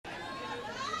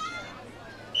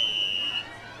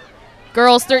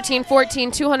Girls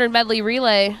 13-14 200 medley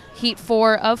relay, heat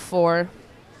 4 of 4.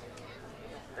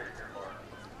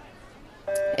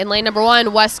 In lane number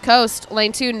 1, West Coast.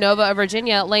 Lane 2, Nova of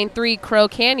Virginia. Lane 3, Crow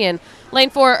Canyon. Lane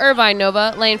 4, Irvine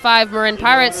Nova. Lane 5, Marin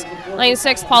Pirates. Lane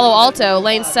 6, Palo Alto.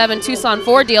 Lane 7, Tucson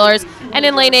Ford Dealers. And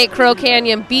in lane 8, Crow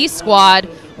Canyon B Squad.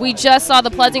 We just saw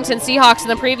the Pleasanton Seahawks in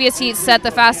the previous heat set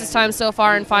the fastest time so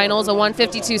far in finals, a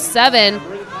 1:52.7.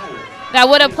 That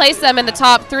would have placed them in the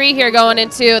top 3 here going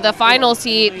into the finals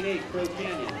heat.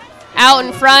 Out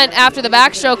in front after the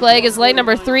backstroke leg is lane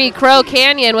number 3, Crow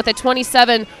Canyon, with a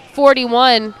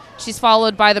 27.41. She's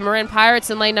followed by the Marin Pirates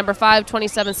in lane number 5,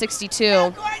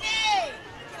 27.62.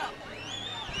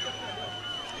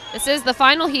 This is the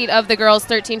final heat of the girls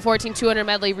 13-14 200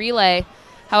 medley relay.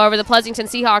 However, the Pleasanton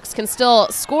Seahawks can still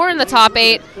score in the top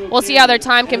 8. We'll see how their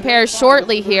time compares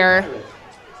shortly here.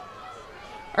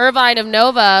 Irvine of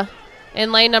Nova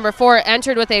in lane number 4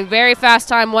 entered with a very fast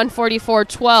time,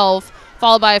 1:44.12,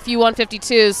 followed by a few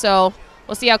 1:52s. So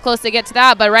we'll see how close they get to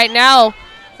that. But right now,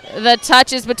 the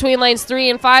touch is between lanes 3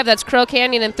 and 5. That's Crow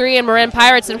Canyon in 3 and Marin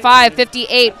Pirates in 5.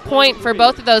 58 point for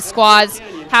both of those squads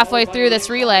halfway through this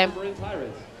relay.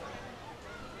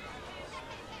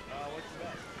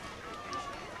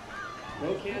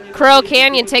 Crow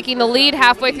Canyon taking the lead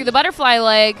halfway through the butterfly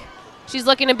leg. She's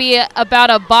looking to be about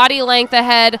a body length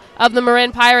ahead of the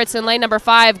Marin Pirates in lane number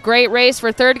 5. Great race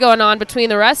for third going on between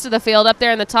the rest of the field. Up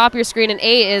there in the top of your screen in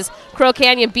 8 is Crow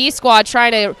Canyon B Squad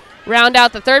trying to round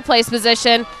out the third place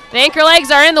position. The anchor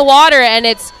legs are in the water, and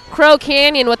it's Crow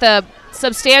Canyon with a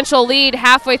substantial lead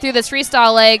halfway through this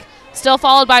freestyle leg. Still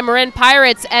followed by Marin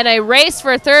Pirates, and a race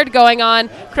for third going on.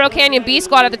 Crow Canyon B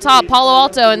Squad at the top, Palo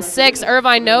Alto in 6,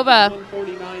 Irvine Nova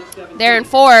there in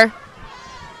 4.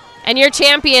 And your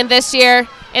champion this year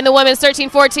in the women's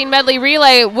 13-14 medley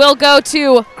relay will go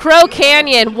to Crow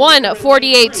Canyon,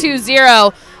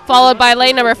 1:48.20, followed by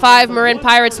lane number 5, Marin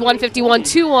Pirates,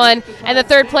 1:51.21, and the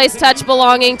third place touch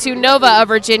belonging to Nova of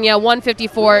Virginia,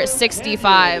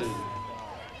 1:54.65.